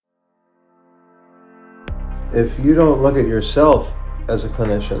If you don't look at yourself as a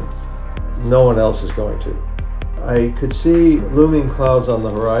clinician, no one else is going to. I could see looming clouds on the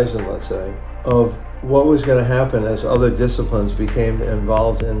horizon, let's say, of what was going to happen as other disciplines became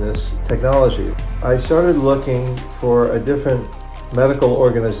involved in this technology. I started looking for a different medical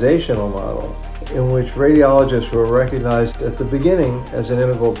organizational model in which radiologists were recognized at the beginning as an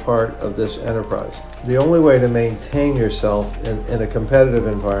integral part of this enterprise. The only way to maintain yourself in a competitive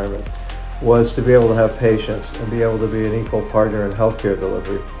environment was to be able to have patients and be able to be an equal partner in healthcare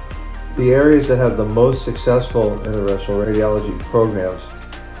delivery. The areas that have the most successful interventional radiology programs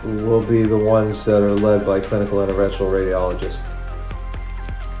will be the ones that are led by clinical interventional radiologists.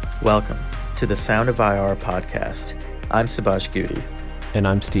 Welcome to the Sound of IR podcast. I'm Subhash Gutti. And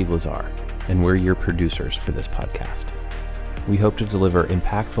I'm Steve Lazar, and we're your producers for this podcast. We hope to deliver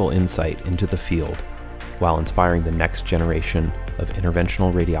impactful insight into the field while inspiring the next generation of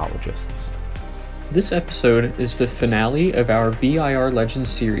interventional radiologists. This episode is the finale of our VIR Legends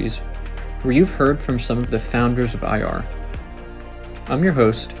series, where you've heard from some of the founders of IR. I'm your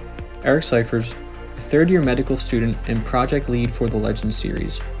host, Eric Cyphers, a third-year medical student and project lead for the Legends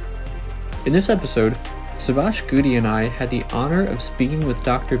series. In this episode, Subhash Gutti and I had the honor of speaking with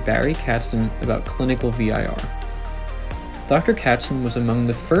Dr. Barry Katzen about clinical VIR. Dr. Katzen was among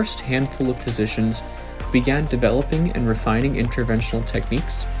the first handful of physicians who began developing and refining interventional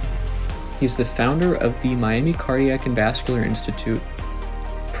techniques. He's the founder of the Miami Cardiac Vascular Institute,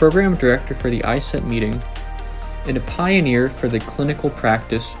 program director for the ISET meeting, and a pioneer for the clinical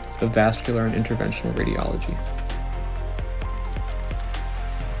practice of vascular and interventional radiology.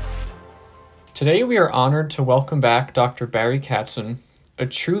 Today we are honored to welcome back Dr. Barry Katzen, a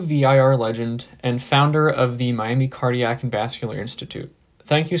true VIR legend and founder of the Miami Cardiac Vascular Institute.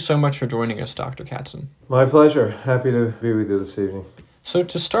 Thank you so much for joining us, Dr. Katzen. My pleasure. Happy to be with you this evening. So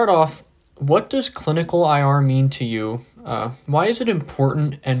to start off, what does clinical IR mean to you? Why is it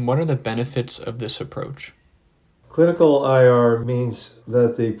important, and what are the benefits of this approach? Clinical IR means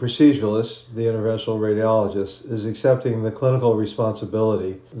that the proceduralist, the interventional radiologist, is accepting the clinical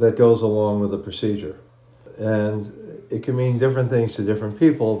responsibility that goes along with the procedure. And it can mean different things to different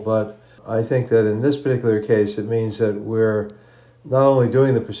people, but I think that in this particular case, it means that we're not only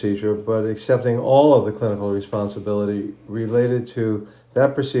doing the procedure, but accepting all of the clinical responsibility related to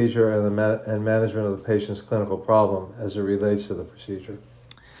that procedure and management of the patient's clinical problem as it relates to the procedure.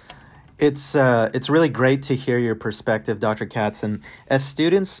 It's really great to hear your perspective, Dr. Katzen. As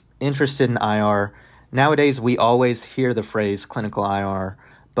students interested in IR, nowadays we always hear the phrase clinical IR,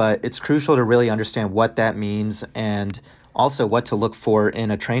 but it's crucial to really understand what that means and also what to look for in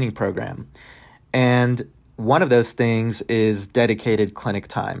a training program. And one of those things is dedicated clinic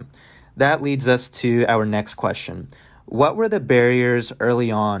time. That leads us to our next question. What were the barriers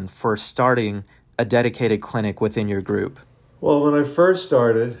early on for starting a dedicated clinic within your group? Well, when I first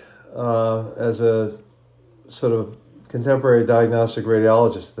started as a sort of contemporary diagnostic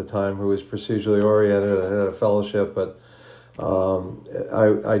radiologist at the time who was procedurally oriented, I had a fellowship, but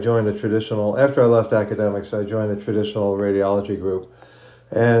I joined a traditional, after I left academics, I joined a traditional radiology group.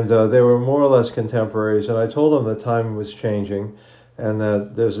 And they were more or less contemporaries, and I told them that time was changing and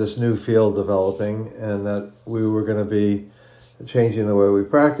that there's this new field developing and that we were going to be changing the way we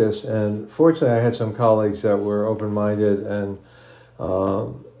practice. And fortunately, I had some colleagues that were open-minded and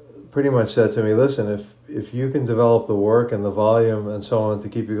pretty much said to me, listen, if you can develop the work and the volume and so on to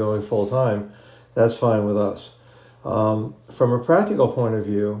keep you going full-time, that's fine with us. From a practical point of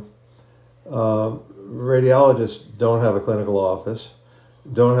view, radiologists don't have a clinical office,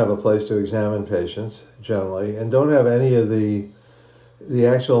 don't have a place to examine patients generally, and don't have any of the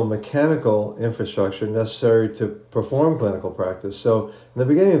actual mechanical infrastructure necessary to perform clinical practice. So in the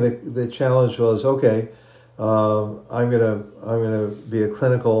beginning, the challenge was, okay, I'm gonna be a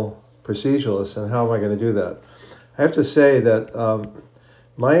clinical proceduralist, and how am I going to do that? I have to say that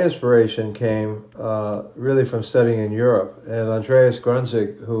my inspiration came really from studying in Europe, and Andreas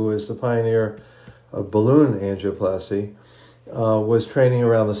Grunzig, who is the pioneer of balloon angioplasty, was training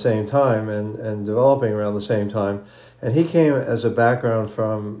around the same time and developing around the same time. And he came as a background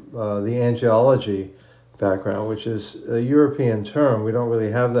from the angiology background, which is a European term. We don't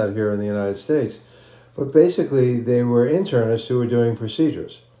really have that here in the United States. But basically, they were internists who were doing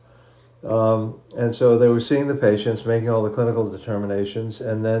procedures. And so they were seeing the patients, making all the clinical determinations,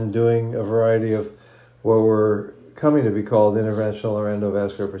 and then doing a variety of what were coming to be called interventional or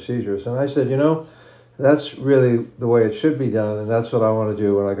endovascular procedures. And I said, that's really the way it should be done, and that's what I want to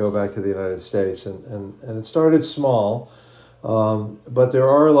do when I go back to the United States. And it started small, but there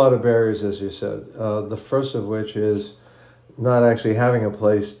are a lot of barriers, as you said. The first of which is not actually having a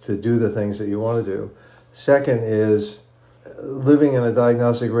place to do the things that you want to do. Second is living in a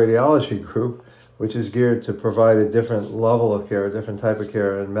diagnostic radiology group, which is geared to provide a different level of care, a different type of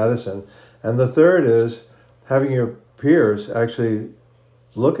care in medicine. And the third is having your peers actually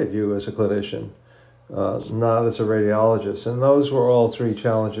look at you as a clinician, not as a radiologist. And those were all three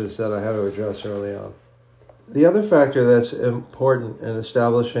challenges that I had to address early on. The other factor that's important in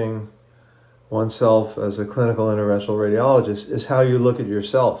establishing oneself as a clinical interventional radiologist is how you look at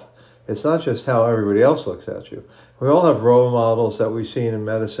yourself. It's not just how everybody else looks at you. We all have role models that we've seen in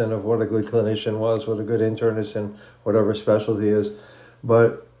medicine of what a good clinician was, what a good internist in whatever specialty is.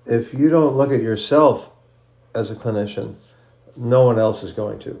 But if you don't look at yourself as a clinician, no one else is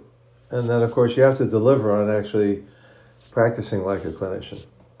going to. And then, of course, you have to deliver on actually practicing like a clinician.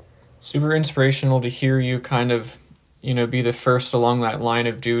 Super inspirational to hear you kind of, be the first along that line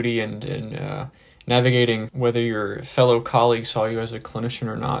of duty and navigating whether your fellow colleagues saw you as a clinician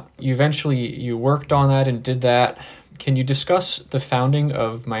or not. You worked on that and did that. Can you discuss the founding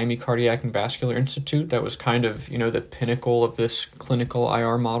of Miami Cardiac and Vascular Institute? That was kind of, the pinnacle of this clinical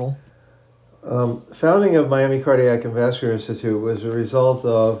IR model. Founding of Miami Cardiac and Vascular Institute was a result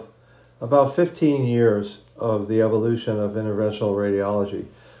of about 15 years of the evolution of interventional radiology.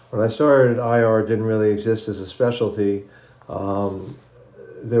 When I started, IR didn't really exist as a specialty.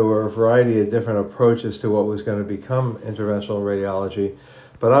 There were a variety of different approaches to what was going to become interventional radiology,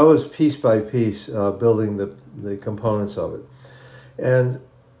 but I was piece by piece building the components of it. And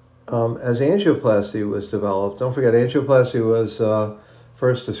as angioplasty was developed, don't forget angioplasty was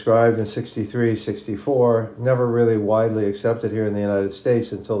first described in 63, 64, never really widely accepted here in the United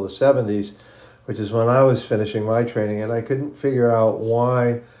States until the 70s, which is when I was finishing my training, and I couldn't figure out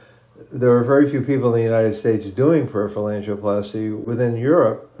why there were very few people in the United States doing peripheral angioplasty. Within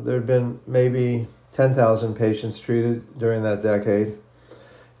Europe, there had been maybe 10,000 patients treated during that decade.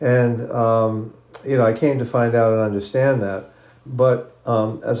 And, I came to find out and understand that. But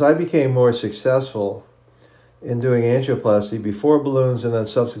as I became more successful in doing angioplasty before balloons and then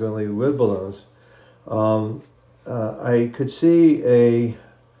subsequently with balloons, I could see a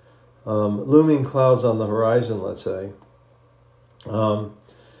looming clouds on the horizon, let's say,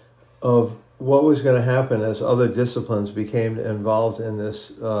 of what was going to happen as other disciplines became involved in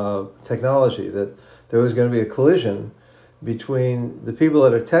this technology, that there was going to be a collision between the people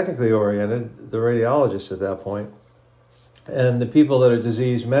that are technically oriented, the radiologists at that point, and the people that are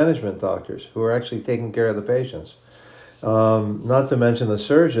disease management doctors who are actually taking care of the patients. Not to mention the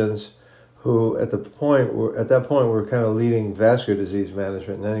surgeons who at that point were kind of leading vascular disease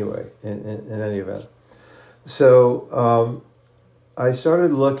management in any event. So I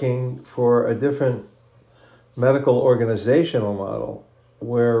started looking for a different medical organizational model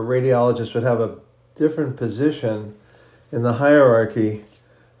where radiologists would have a different position in the hierarchy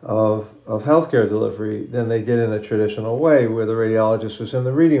of healthcare delivery than they did in a traditional way, where the radiologist was in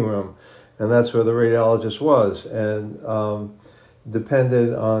the reading room, and that's where the radiologist was, and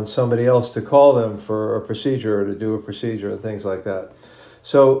depended on somebody else to call them for a procedure or to do a procedure and things like that.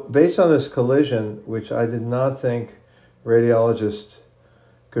 So based on this collision, which I did not think radiologists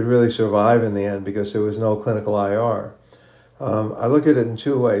could really survive in the end because there was no clinical IR, I look at it in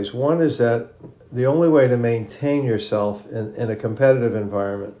two ways. One is that the only way to maintain yourself in a competitive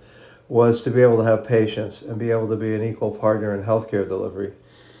environment was to be able to have patients and be able to be an equal partner in healthcare delivery.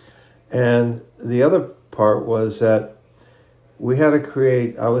 And the other part was that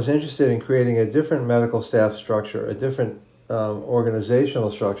I was interested in creating a different medical staff structure, a different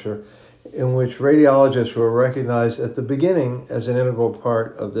organizational structure in which radiologists were recognized at the beginning as an integral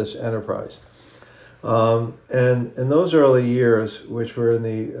part of this enterprise. And in those early years, which were in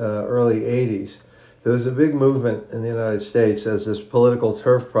the early 80s, there was a big movement in the United States as this political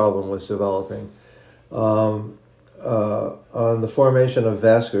turf problem was developing on the formation of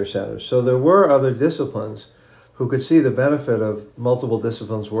vascular centers. So there were other disciplines who could see the benefit of multiple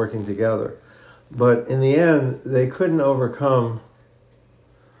disciplines working together. But in the end, they couldn't overcome,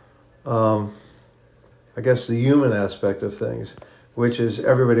 the human aspect of things, which is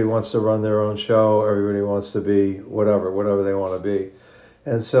everybody wants to run their own show, everybody wants to be whatever they want to be.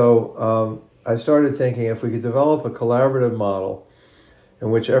 And so I started thinking if we could develop a collaborative model in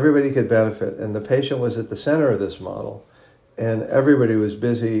which everybody could benefit, and the patient was at the center of this model, and everybody was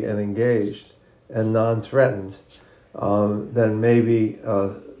busy and engaged and non-threatened, then maybe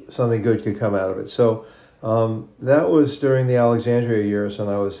something good could come out of it. So that was during the Alexandria years, and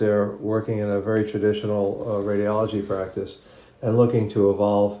I was there working in a very traditional radiology practice and looking to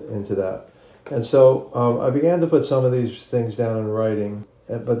evolve into that. And so I began to put some of these things down in writing,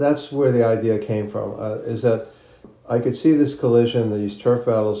 but that's where the idea came from, is that I could see this collision, these turf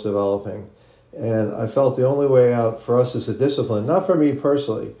battles developing, And I felt the only way out for us as a discipline, not for me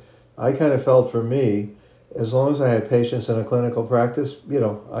personally, I kind of felt for me, as long as I had patients in a clinical practice,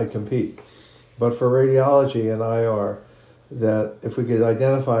 I'd compete. But for radiology and IR, that if we could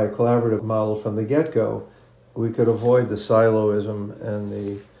identify a collaborative model from the get-go, we could avoid the siloism and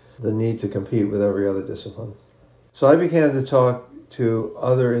the need to compete with every other discipline. So I began to talk to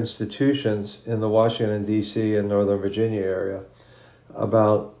other institutions in the Washington, D.C. and Northern Virginia area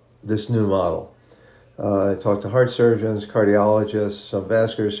about this new model. I talked to heart surgeons, cardiologists, some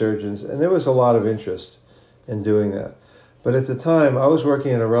vascular surgeons, and there was a lot of interest in doing that. But at the time, I was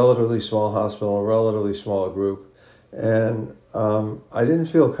working in a relatively small hospital, a relatively small group, and I didn't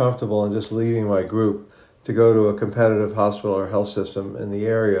feel comfortable in just leaving my group to go to a competitive hospital or health system in the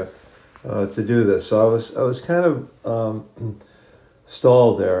area to do this. So I was kind of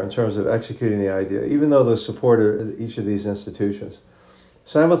stalled there in terms of executing the idea, even though there's support at each of these institutions.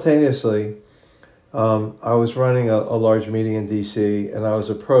 Simultaneously, I was running a large meeting in D.C., and I was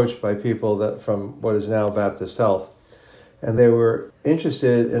approached by people from what is now Baptist Health, and they were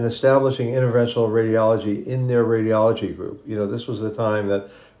interested in establishing interventional radiology in their radiology group. This was the time that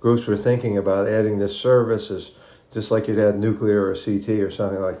groups were thinking about adding this service, as just like you'd add nuclear or CT or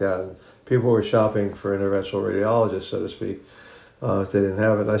something like that. And people were shopping for interventional radiologists, so to speak, if they didn't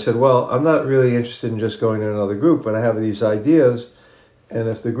have it. And I said, well, I'm not really interested in just going to another group, but I have these ideas. And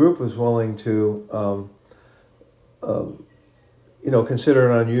if the group was willing to,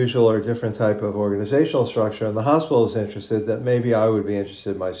 consider an unusual or different type of organizational structure, and the hospital is interested, that maybe I would be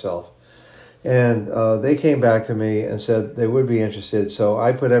interested myself. And they came back to me and said they would be interested. So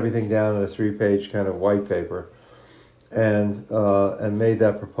I put everything down in a 3-page kind of white paper, and made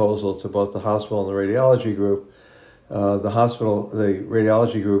that proposal to both the hospital and the radiology group. The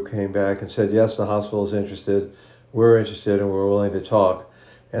radiology group came back and said, yes, the hospital is interested. We're interested, and we're willing to talk.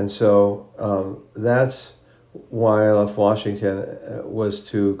 And so that's why I left Washington, was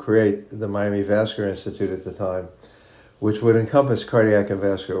to create the Miami Vascular Institute at the time, which would encompass cardiac and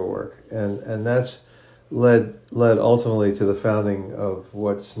vascular work. And that's led ultimately to the founding of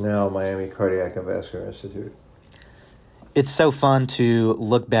what's now Miami Cardiac and Vascular Institute. It's so fun to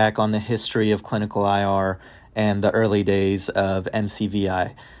look back on the history of clinical IR and the early days of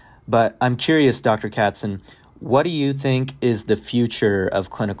MCVI. But I'm curious, Dr. Katzen, what do you think is the future of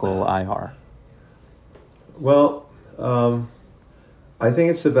clinical IR? Well, I think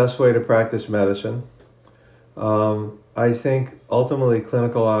it's the best way to practice medicine. I think ultimately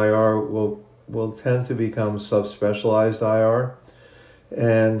clinical IR will tend to become subspecialized IR.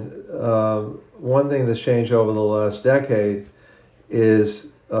 And one thing that's changed over the last decade is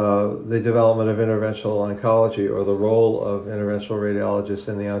the development of interventional oncology, or the role of interventional radiologists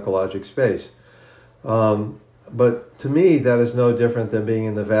in the oncologic space. But to me, that is no different than being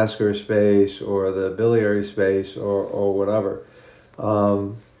in the vascular space or the biliary space or whatever.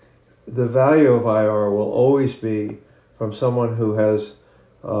 The value of IR will always be from someone who has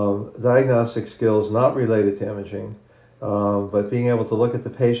diagnostic skills not related to imaging, but being able to look at the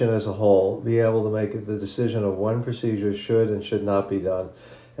patient as a whole, be able to make the decision of when procedures should and should not be done,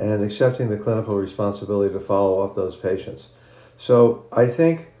 and accepting the clinical responsibility to follow up those patients. So I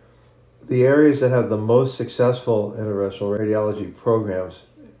think the areas that have the most successful interventional radiology programs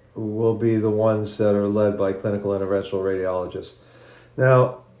will be the ones that are led by clinical interventional radiologists.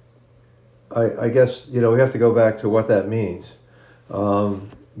 Now, I guess, we have to go back to what that means,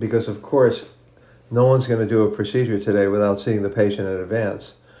 because of course, no one's going to do a procedure today without seeing the patient in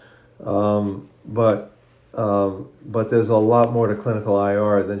advance. But there's a lot more to clinical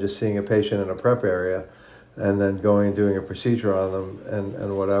IR than just seeing a patient in a prep area and then going and doing a procedure on them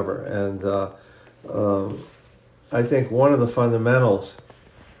and whatever. And I think one of the fundamentals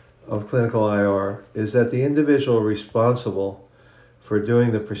of clinical IR is that the individual responsible for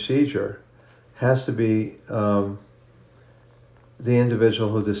doing the procedure has to be the individual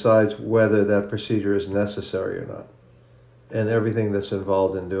who decides whether that procedure is necessary or not, and everything that's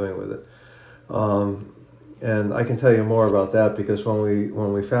involved in doing with it. And I can tell you more about that, because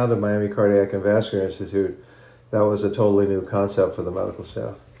when we founded Miami Cardiac and Vascular Institute, that was a totally new concept for the medical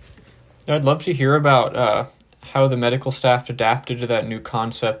staff. I'd love to hear about how the medical staff adapted to that new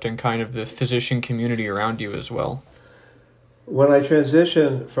concept and kind of the physician community around you as well. When I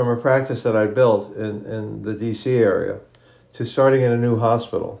transitioned from a practice that I built in the D.C. area to starting in a new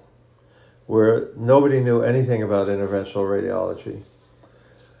hospital where nobody knew anything about interventional radiology,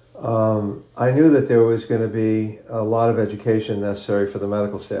 I knew that there was going to be a lot of education necessary for the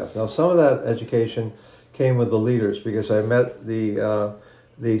medical staff. Now, some of that education came with the leaders, because I met the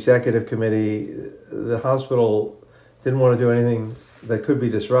executive committee. The hospital didn't want to do anything that could be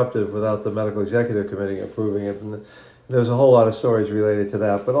disruptive without the medical executive committee approving it. And there's a whole lot of stories related to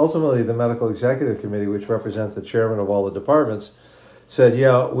that. But ultimately, the medical executive committee, which represents the chairman of all the departments, said,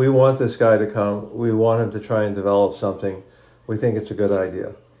 yeah, we want this guy to come. We want him to try and develop something. We think it's a good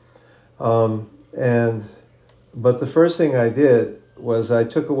idea. But the first thing I did was I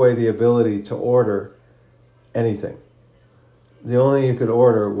took away the ability to order anything. The only thing you could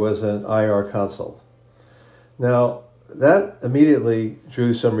order was an IR consult. Now, that immediately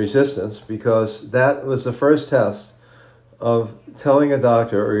drew some resistance because that was the first test of telling a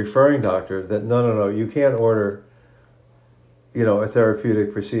doctor or referring doctor that no, you can't order, a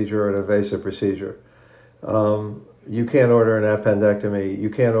therapeutic procedure or an invasive procedure. You can't order an appendectomy, you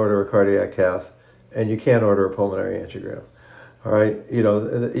can't order a cardiac cath, and you can't order a pulmonary angiogram. All right,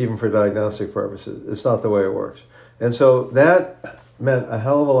 even for diagnostic purposes, it's not the way it works. And so that meant a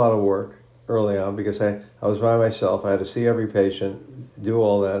hell of a lot of work early on because I was by myself. I had to see every patient, do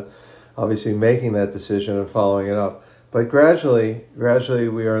all that, obviously making that decision and following it up. But gradually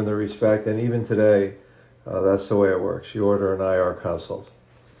we earned the respect, and even today, that's the way it works. You order an IR consult.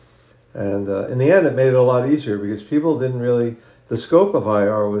 And in the end, it made it a lot easier because people didn't really, the scope of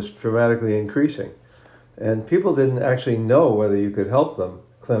IR was dramatically increasing. And people didn't actually know whether you could help them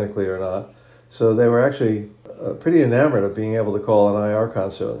clinically or not. So they were actually pretty enamored of being able to call an IR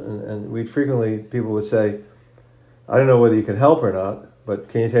consult. And people would say, I don't know whether you can help or not, but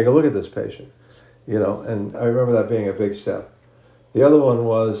can you take a look at this patient? And I remember that being a big step. The other one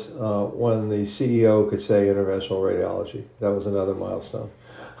was when the CEO could say interventional radiology. That was another milestone.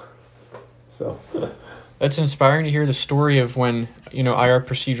 So that's inspiring to hear the story of when, IR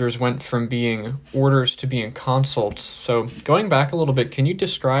procedures went from being orders to being consults. So going back a little bit, can you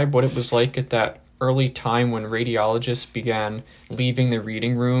describe what it was like at that early time when radiologists began leaving the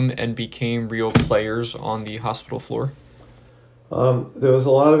reading room and became real players on the hospital floor? There was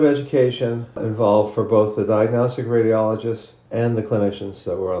a lot of education involved for both the diagnostic radiologists and the clinicians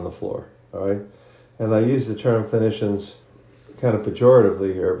that were on the floor, all right? And I use the term clinicians kind of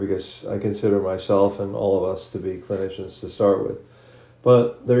pejoratively here because I consider myself and all of us to be clinicians to start with.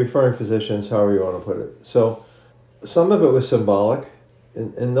 But the referring physicians, however you want to put it. So some of it was symbolic.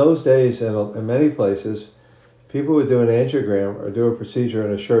 In those days, in many places, people would do an angiogram or do a procedure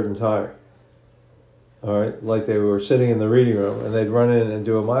in a shirt and tie. All right, like they were sitting in the reading room, and they'd run in and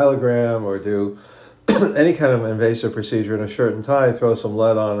do a myelogram or do any kind of invasive procedure in a shirt and tie, throw some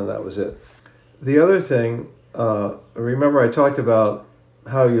lead on, and that was it. The other thing, remember I talked about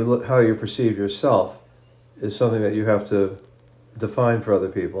how you perceive yourself is something that you have to define for other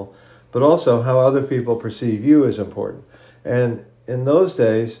people, but also how other people perceive you is important. And in those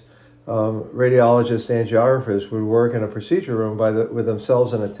days, radiologists, angiographers would work in a procedure room with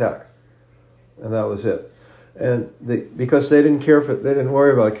themselves and a tech. And that was it. And because they didn't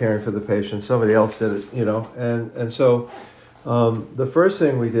worry about caring for the patient, somebody else did it, And so the first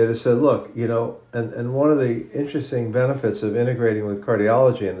thing we did is said, look, and one of the interesting benefits of integrating with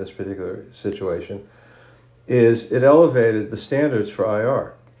cardiology in this particular situation is it elevated the standards for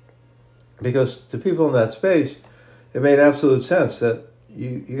IR. Because to people in that space, it made absolute sense that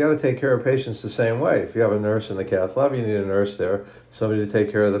you got to take care of patients the same way. If you have a nurse in the cath lab, you need a nurse there, somebody to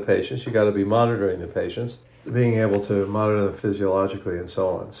take care of the patients. You got to be monitoring the patients, being able to monitor them physiologically and so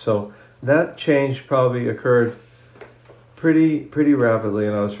on. So that change probably occurred pretty rapidly,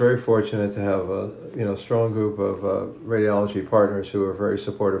 and I was very fortunate to have a strong group of radiology partners who were very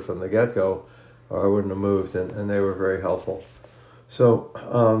supportive from the get-go, or I wouldn't have moved, and they were very helpful. So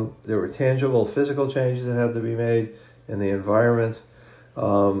there were tangible physical changes that had to be made in the environment.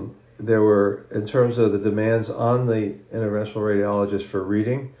 There were, in terms of the demands on the interventional radiologist for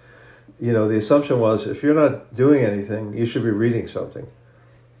reading, the assumption was if you're not doing anything, you should be reading something,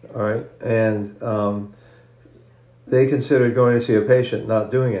 all right? And they considered going to see a patient not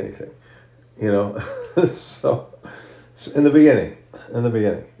doing anything, so in the beginning,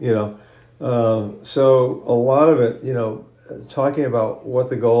 so a lot of it, talking about what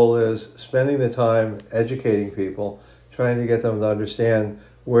the goal is, spending the time educating people, trying to get them to understand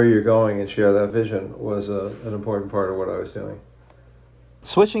where you're going and share that vision was an important part of what I was doing.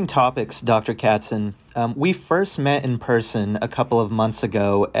 Switching topics, Dr. Katzen, we first met in person a couple of months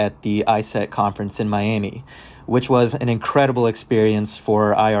ago at the ISET conference in Miami, which was an incredible experience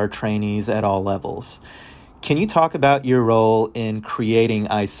for IR trainees at all levels. Can you talk about your role in creating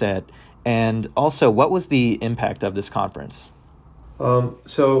ISET, and also what was the impact of this conference?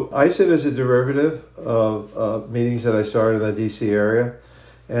 So ISET is a derivative of meetings that I started in the DC area.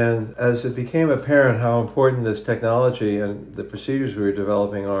 And as it became apparent how important this technology and the procedures we were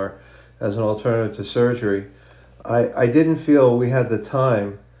developing are as an alternative to surgery, I didn't feel we had the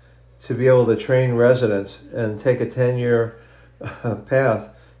time to be able to train residents and take a 10-year path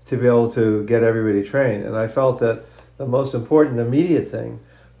to be able to get everybody trained. And I felt that the most important immediate thing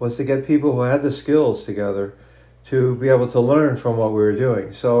was to get people who had the skills together to be able to learn from what we were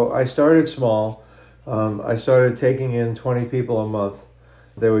doing. So I started small. I started taking in 20 people a month.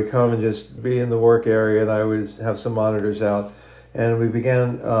 They would come and just be in the work area, and I would have some monitors out. And we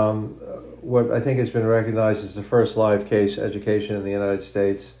began what I think has been recognized as the first live case education in the United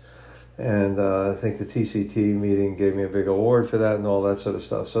States. And I think the TCT meeting gave me a big award for that and all that sort of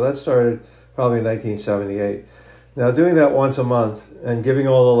stuff. So that started probably in 1978. Now, doing that once a month and giving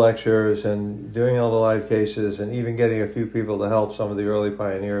all the lectures and doing all the live cases and even getting a few people to help, some of the early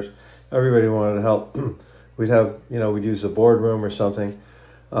pioneers, everybody wanted to help. We'd use a boardroom or something.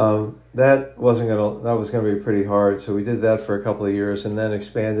 That was going to be pretty hard. So we did that for a couple of years and then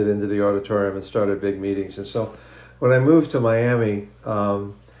expanded into the auditorium and started big meetings. And so when I moved to Miami,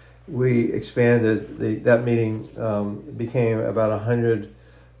 we expanded. That meeting became about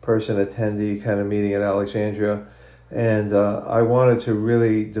 100-person attendee kind of meeting at Alexandria. And I wanted to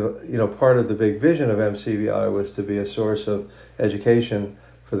really, part of the big vision of MCVI was to be a source of education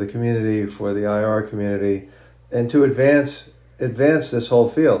for the community, for the IR community, and to advance this whole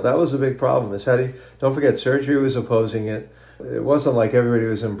field. That was a big problem. Don't forget, surgery was opposing it. It wasn't like everybody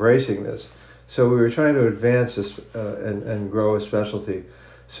was embracing this. So we were trying to advance this and grow a specialty.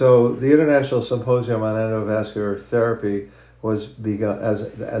 So the International Symposium on Endovascular Therapy was begun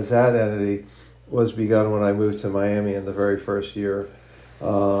as that entity was begun when I moved to Miami in the very first year.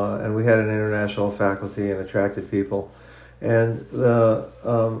 And we had an international faculty and attracted people. And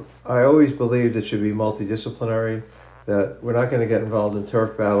I always believed it should be multidisciplinary, that we're not going to get involved in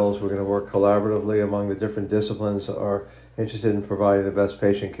turf battles. We're going to work collaboratively among the different disciplines that are interested in providing the best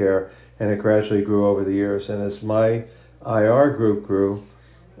patient care. And it gradually grew over the years. And as my IR group grew,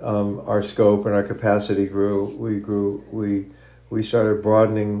 our scope and our capacity grew. We started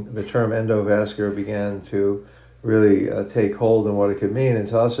broadening. The term endovascular began to really take hold in what it could mean, and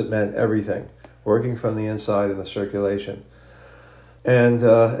to us it meant everything, working from the inside in the circulation. And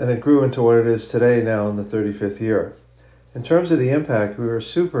it grew into what it is today now in the 35th year. In terms of the impact, we were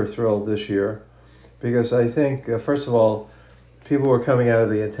super thrilled this year because I think, first of all, people were coming out of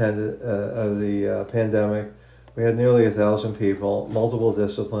the pandemic. We had nearly 1,000 people, multiple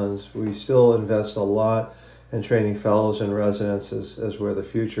disciplines. We still invest a lot in training fellows and residents as where the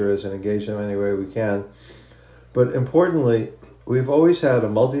future is and engage them any way we can. But importantly, we've always had a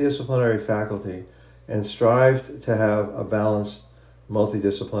multidisciplinary faculty and strived to have a balanced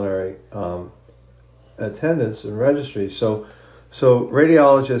multidisciplinary attendance and registry. So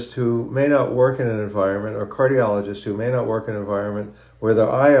radiologists who may not work in an environment, or cardiologists who may not work in an environment where their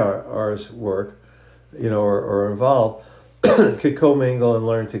IRs work, or involved, could commingle and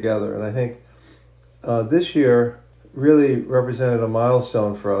learn together. And I think this year really represented a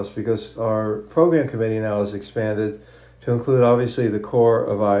milestone for us because our program committee now has expanded to include obviously the core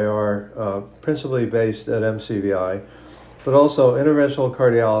of IR, principally based at MCVI, but also interventional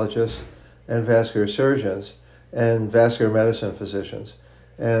cardiologists and vascular surgeons and vascular medicine physicians.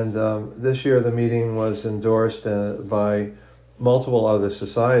 And this year the meeting was endorsed by multiple other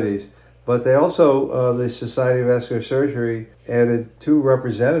societies. But they also, the Society of Vascular Surgery added 2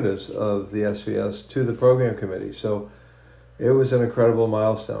 representatives of the SVS to the program committee. So it was an incredible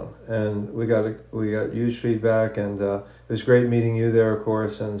milestone, and we got huge feedback, and it was great meeting you there, of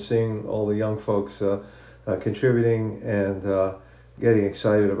course, and seeing all the young folks contributing and getting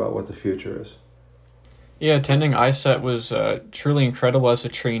excited about what the future is. Yeah, attending ISET was truly incredible as a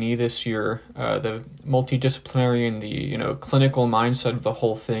trainee this year. The multidisciplinary and the clinical mindset of the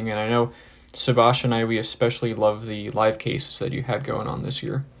whole thing, and I know Subhash and we especially love the live cases that you had going on this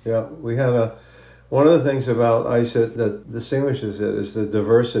year. Yeah, we had one of the things about ISET that distinguishes it is the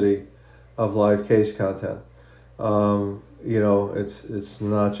diversity of live case content. It's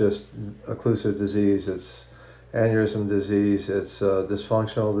not just occlusive disease, it's aneurysm disease, it's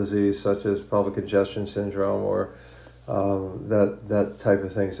dysfunctional disease such as pelvic congestion syndrome or that type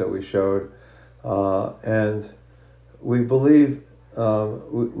of things that we showed. And we believe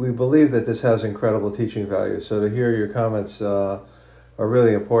that this has incredible teaching value. So to hear your comments are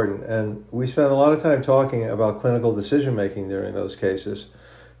really important. And we spent a lot of time talking about clinical decision making during those cases.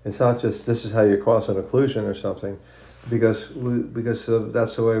 It's not just this is how you cross an occlusion or something. Because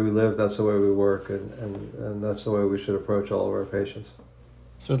that's the way we live, that's the way we work, and that's the way we should approach all of our patients.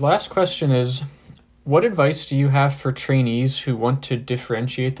 So the last question is, what advice do you have for trainees who want to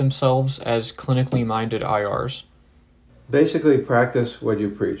differentiate themselves as clinically minded IRs? Basically, practice what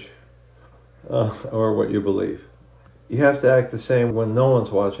you preach or what you believe. you have to act the same when no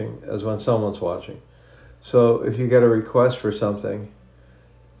one's watching as when someone's watching. So if you get a request for something,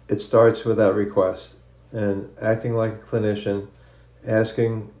 it starts with that request and acting like a clinician,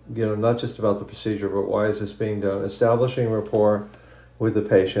 asking, not just about the procedure, but why is this being done, establishing rapport with the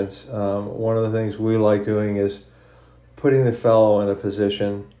patients. One of the things we like doing is putting the fellow in a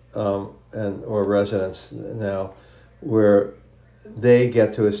position, or residents now, where they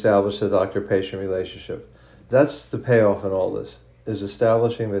get to establish the doctor-patient relationship. That's the payoff in all this, is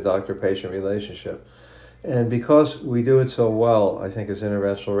establishing the doctor-patient relationship. And because we do it so well, I think, as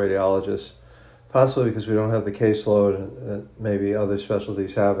interventional radiologists, possibly because we don't have the caseload that maybe other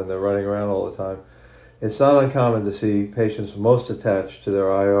specialties have and they're running around all the time, it's not uncommon to see patients most attached to their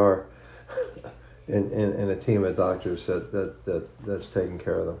IR in a team of doctors that's taking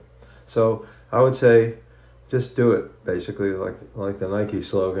care of them. So I would say just do it, basically, like the Nike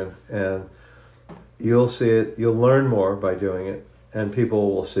slogan, and you'll see it. You'll learn more by doing it, and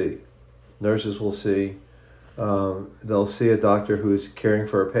people will see. Nurses will see. They'll see a doctor who's caring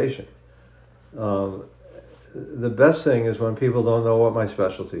for a patient. The best thing is when people don't know what my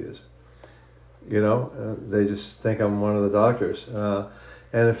specialty is. They just think I'm one of the doctors.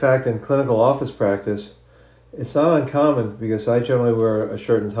 And in fact, in clinical office practice, it's not uncommon, because I generally wear a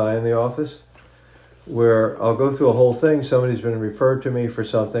shirt and tie in the office, where I'll go through a whole thing. Somebody's been referred to me for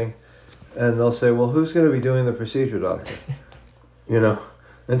something, and they'll say, well, who's going to be doing the procedure, doctor?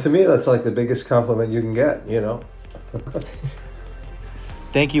 And to me, that's like the biggest compliment you can get,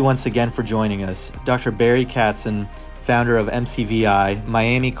 Thank you once again for joining us. Dr. Barry Katzen, founder of MCVI,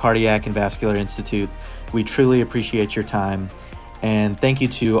 Miami Cardiac and Vascular Institute. We truly appreciate your time. And thank you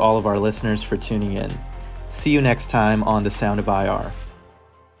to all of our listeners for tuning in. See you next time on The Sound of IR.